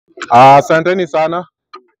Asanteni sana.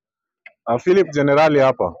 Philip Generali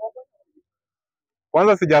hapa.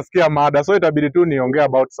 Kwanza sijasikia mada, so itabidi tu niongee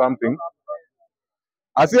about something.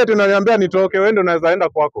 Asiye tunaniambia nitoke, wewe ndio unaweza enda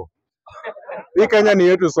kwako. Hii Kenya ni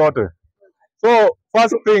yetu sote. So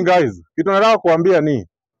first thing guys, kitu nataka kuambia ni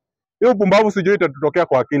hiyo pumbavu sijui itatutokea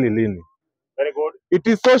kwa akili lini. Very good. It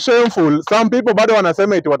is so shameful. Some people bado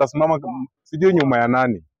wanasema eti watasimama sijui nyuma ya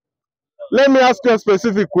nani. Let me ask you a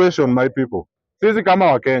specific question my people. Sisi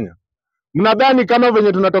kama wa Kenya, mnadhani kama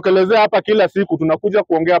venye tunatokelezea hapa kila siku tunakuja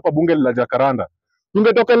kuongea hapa bunge la Jacaranda,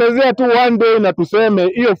 tungetokelezea tu one day na tuseme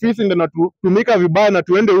hiyo ofisi ndio inatumika vibaya na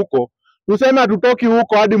tuende huko, tuseme hatutoki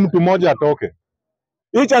huko hadi mtu mmoja atoke.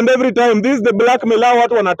 Each and every time this is the blackmail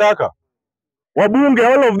watu wanataka. Wabunge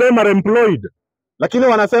all of them are employed, lakini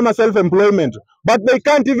wanasema self employment, but they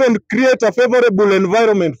can't even create a favorable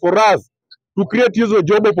environment for us to create hizo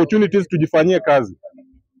job opportunities tujifanyie kazi.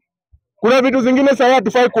 Kuna vitu zingine sawa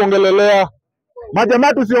hatufai kuongelelea.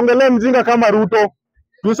 Majamaa tusiongelee mjinga kama Ruto.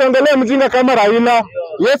 Tusiongelee mjinga kama Raila.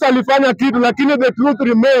 Yes alifanya kitu lakini the truth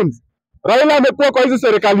remains. Raila amekuwa kwa hizo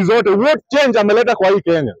serikali zote. What change ameleta kwa hii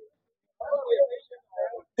Kenya?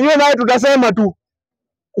 Hiyo nayo tutasema tu.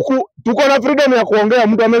 Tuko na freedom ya kuongea,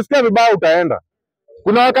 mtu amesikia vibaya utaenda.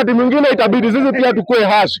 Kuna wakati mwingine itabidi sisi pia tukue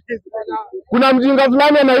hash. Kuna mjinga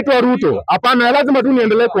fulani anaitwa Ruto. Hapana, lazima tu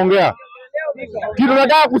niendelee kuongea. Kitu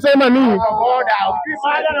nataka kusema ni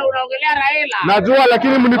najua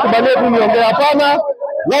lakini mnikubalie tu niongee. Hapana,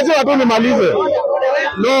 lazima tu nimalize.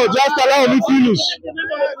 No, just allow me finish.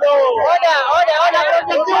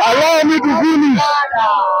 Allow me to finish.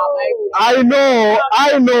 I know,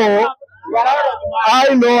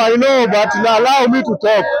 but allow me to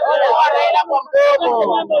talk.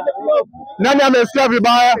 Nani amesikia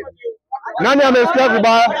vibaya? Nani amesikia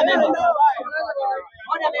vibaya?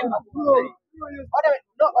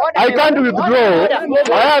 I can't withdraw.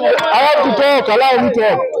 I have to talk. Allow me to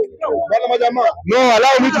talk. No,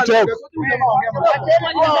 allow me to talk.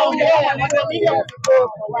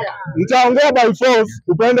 Nitaongea by force,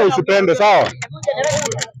 upende usipende, sawa?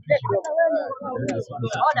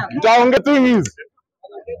 Nitaongea. Thing is,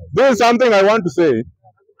 there is something I want to say.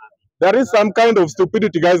 There is some kind of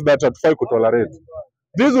stupidity, guys, that hatufai kutolerate.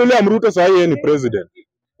 This William Ruto sahi ni president.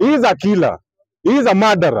 He is a killer. He is a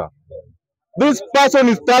murderer. This person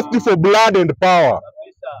is thirsty for blood and power.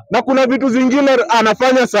 Na kuna vitu zingine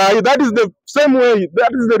anafanya sahi. That is the same way.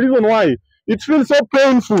 That is the reason why it feels so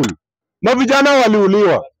painful. Mavijana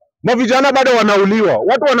waliuliwa. Mavijana bado wanauliwa.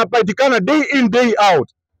 Watu wanapatikana day in day out.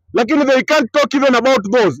 Lakini they can't talk even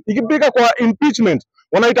about those. Ikipika kwa impeachment,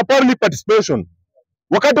 wanaita public participation.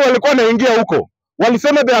 Wakati walikuwa naingia huko,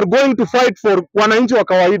 walisema they are going to fight for wananchi wa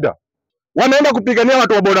kawaida. Wanaenda kupigania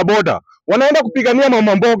watu wa bodaboda. Wanaenda kupigania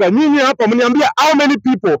mama mboga. Nyinyi hapa mniambia how many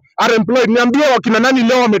people are employed? Niambie wakina nani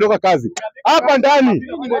leo wametoka kazi. Hapa ndani.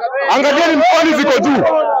 Angalieni mkono ziko juu.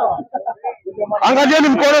 Angalieni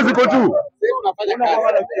mkono ziko juu.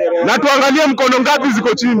 Na tuangalie mkono ngapi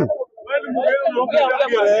ziko chini.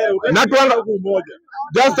 Na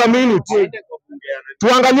just a minute.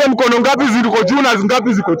 Tuangalie mkono ngapi ziko juu na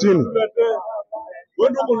ngapi ziko chini.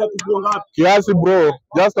 Kiasi bro,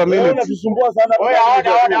 just a minute. Unasumbua sana.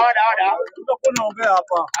 Oda. Tutakuwa naongea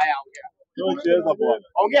hapa. Haya, ongea.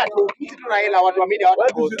 Ongea tu, sisi tunaela watu wa media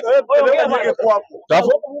watu.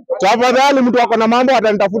 Tafadhali mtu wako na mambo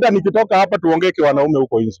atanitafuta nikitoka hapa tuongee kwa wanaume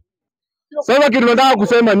huko nje. Sasa kitu nataka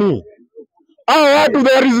kusema ni watu,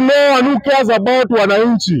 there is no one who cares about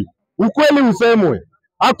wananchi. Ukweli usemwe.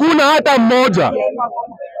 Hakuna hata mmoja.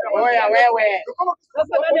 Oya wewe.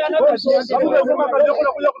 Sasa nani anatosha?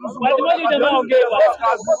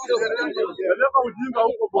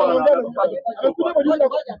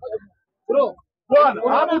 Bro, bwana,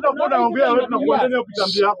 hapo utakuwa unaongea wewe tunakuendelea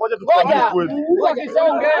kuchambia. Ngoja tukwambie kweli.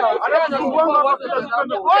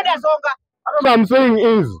 What I'm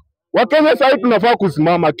saying is, Wakenya sasa tunafaa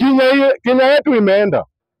kusimama. Kenya yetu imeenda.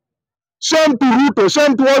 Shame to Ruto,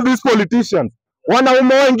 shame to all these politicians.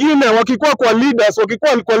 Wanaume wengine wakikuwa kwa leaders,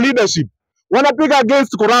 wakikuwa kwa leadership, wanapiga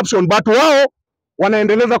against corruption, but wao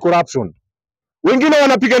wanaendeleza corruption. Wengine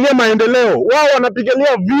wanapigania maendeleo, wao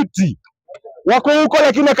wanapigania viti. Wako huko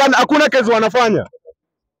lakini hakuna kazi wanafanya.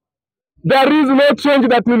 There is no change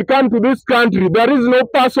that will come to this country. There is no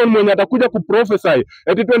person mwenye atakuja kuprophesy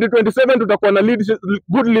at 2027 tutakuwa na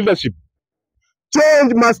good leadership.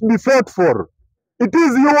 Change must be fought for. It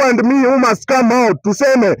is you and me who must come out to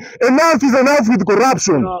say enough is enough with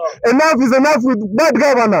corruption. Enough is enough with bad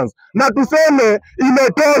governance. Na tuseme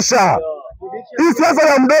imetosha. Hii siasa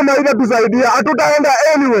ya mdomo ile tusaidia. Hatutaenda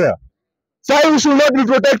anywhere. Sahi we should not be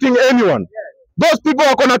protecting anyone. Those people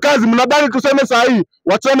wako na kazi, mnadhani tuseme sahi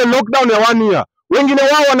wachane lockdown ya 1 year. Wengine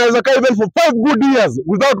wao wanaweza kaa even for 5 good years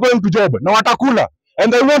without going to job na watakula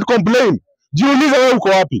and they won't complain. Jiulize wewe uko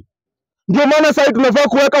wapi? Ndio maana sasa tunafaa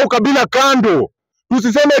kuweka ukabila kando.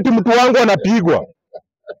 Tusiseme eti mtu wangu anapigwa.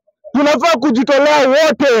 Tunafaa kujitolea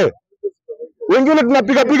wote. Wengine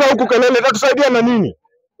tunapiga huku kelele, itatusaidia na nini?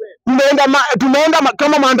 Tunaenda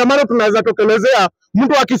kama maandamano tunaweza tokelezea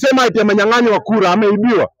mtu akisema eti amenyang'anywa kura,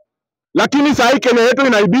 ameibiwa. Lakini saa hii Kenya yetu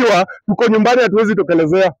inaibiwa, tuko nyumbani hatuwezi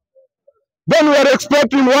tokelezea. Then we are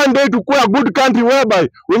expecting one day to kuwa a good country whereby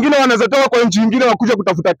wengine wanaweza toka kwa nchi nyingine wakuja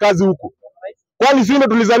kutafuta kazi huku. Kwani sisi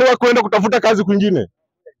tulizaliwa kwenda kutafuta kazi kwingine?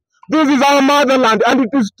 This is our motherland and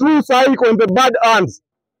it is true saa hii on the bad hands.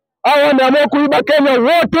 Hao wameamua kuiba Kenya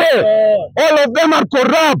wote. All of them are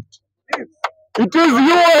corrupt. It is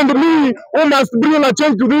you and me who must bring a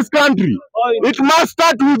change to this country. It must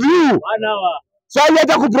start with you. Sasa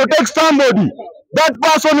hata kuprotect somebody. That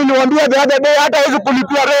person niliwaambia the other day hata hawezi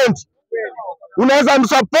kulipia rent. Unaweza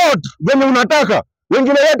msupport venye unataka.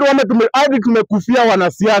 Wengine wetu hadi tumekufia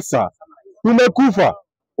wanasiasa. Tumekufa,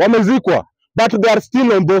 wamezikwa, but they are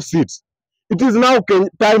still on those seats. It is now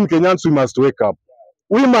time Kenyans we must wake up.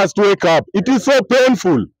 We must wake up. It is so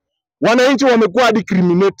painful. Wananchi wamekuwa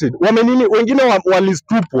discriminated. Wengine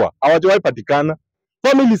walistupwa, hawajawahi patikana.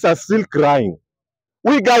 Families are still crying.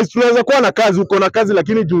 We guys tunaweza kuwa na kazi, uko na kazi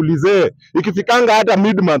lakini jiulize, ikifikanga hata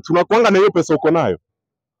mid-month unakuanga na hiyo pesa uko nayo?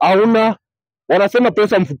 Hauna. Wanasema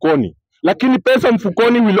pesa mfukoni. Lakini pesa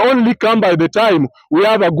mfukoni will only come by the time we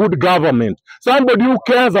have a good government. Somebody who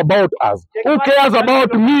cares about us. Who cares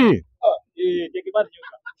about me?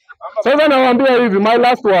 Sasa nawaambia hivi, my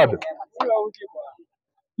last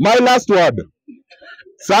word.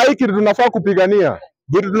 Saa hii kitu tunafaa kupigania,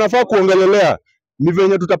 vitu tunafaa kuongelelea ni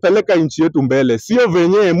venye tutapeleka nchi yetu mbele. Sio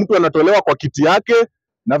venye mtu anatolewa kwa kiti yake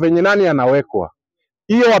na venye nani anawekwa.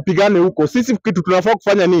 Hiyo wapigane huko. Sisi kitu tunafaa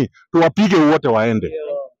kufanya ni tuwapige wote waende.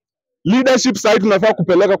 Leadership side tunafaa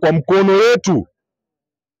kupeleka kwa mkono wetu.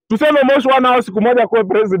 Tuseme Moshi wanao siku moja kwa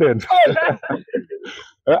president.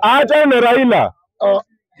 Acha ni Raila.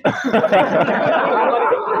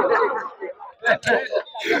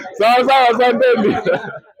 Sawa, asanteni.